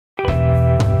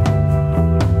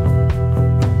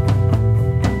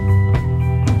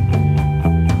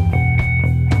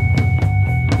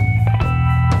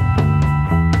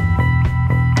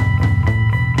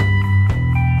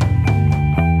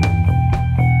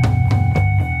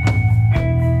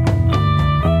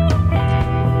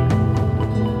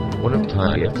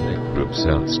ethnic group's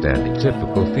outstanding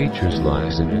typical features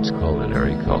lies in its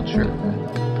culinary culture.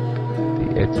 The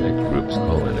ethnic group's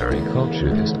culinary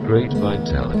culture has great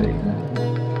vitality.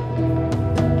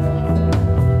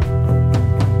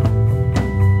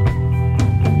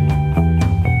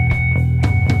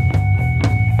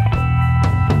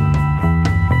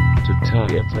 To Thai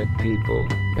ethnic people,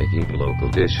 making local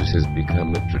dishes has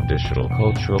become a traditional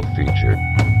cultural feature.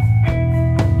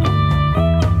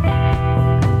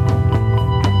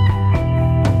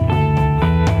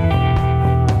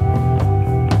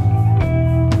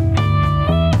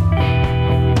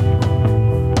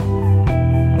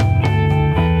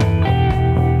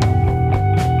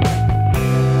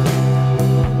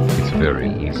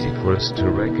 Very easy for us to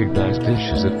recognize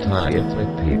dishes of Thai ethnic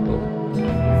people.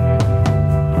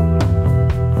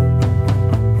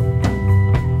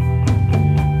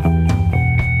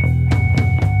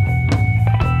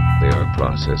 They are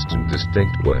processed in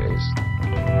distinct ways.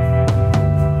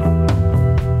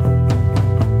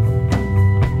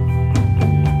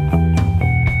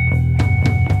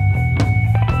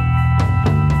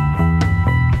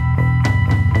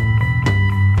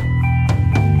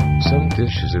 Some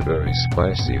dishes are very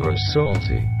spicy or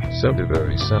salty, some are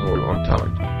very sour or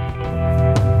tart.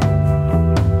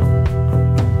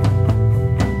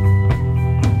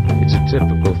 It's a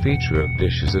typical feature of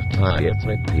dishes of Thai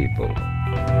ethnic people.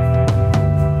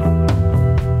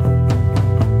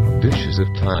 Dishes of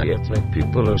Thai ethnic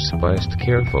people are spiced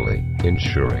carefully,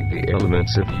 ensuring the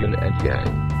elements of yin and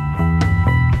yang.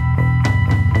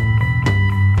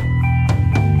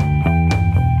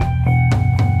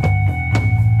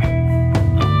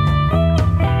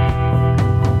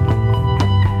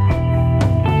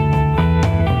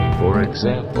 For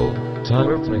example,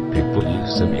 Thai ethnic people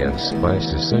use some yang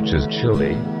spices such as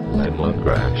chili,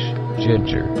 lemongrass,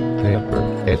 ginger, pepper,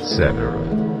 etc.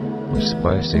 for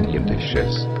spicing yin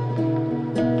dishes.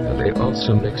 And they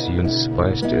also mix yin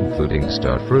spiced including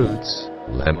star fruits,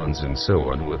 lemons and so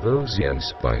on with those yang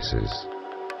spices.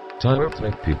 Thai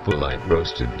ethnic people like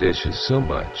roasted dishes so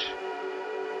much.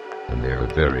 And they are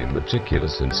very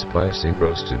meticulous in spicing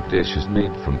roasted dishes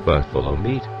made from buffalo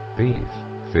meat, beef,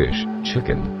 fish,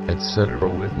 chicken, etc.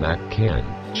 with mac can,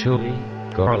 chili,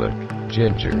 garlic,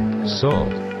 ginger, salt,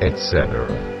 etc.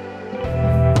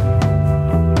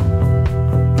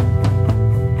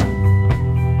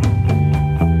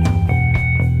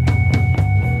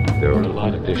 There are a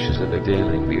lot of dishes in the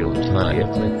daily meal of Thai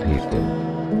ethnic people,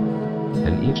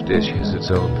 and each dish has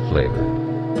its own flavor.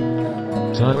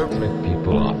 Thai ethnic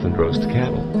people often roast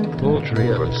cattle, poultry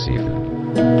or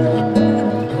seafood.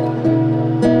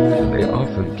 They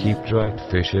often keep dried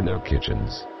fish in their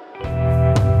kitchens.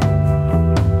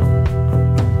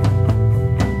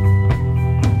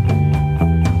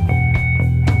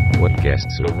 When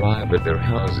guests arrive at their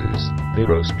houses, they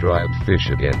roast dried fish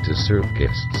again to serve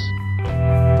guests.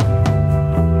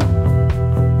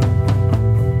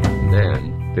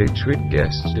 Then, they treat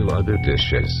guests to other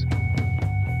dishes.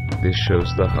 This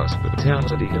shows the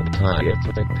hospitality of Thai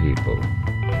ethnic people.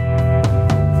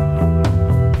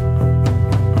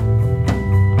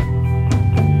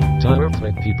 Thai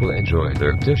ethnic people enjoy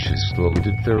their dishes slowly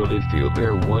to thoroughly feel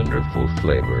their wonderful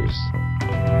flavors.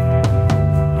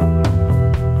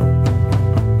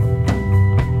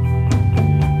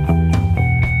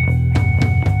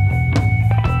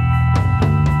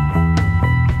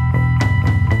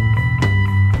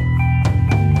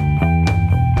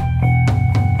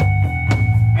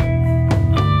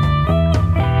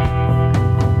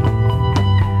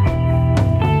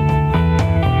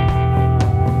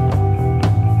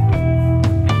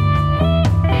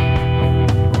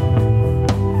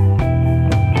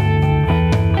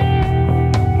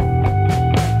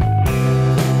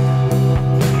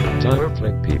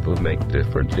 People make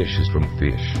different dishes from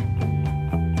fish.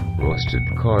 Roasted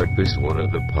carp is one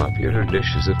of the popular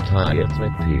dishes of Thai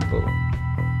ethnic people.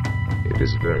 It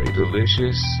is very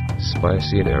delicious,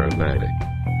 spicy and aromatic.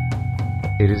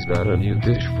 It is not a new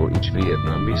dish for each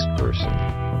Vietnamese person.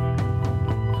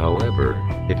 However,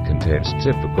 it contains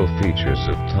typical features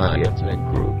of Thai ethnic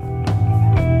group.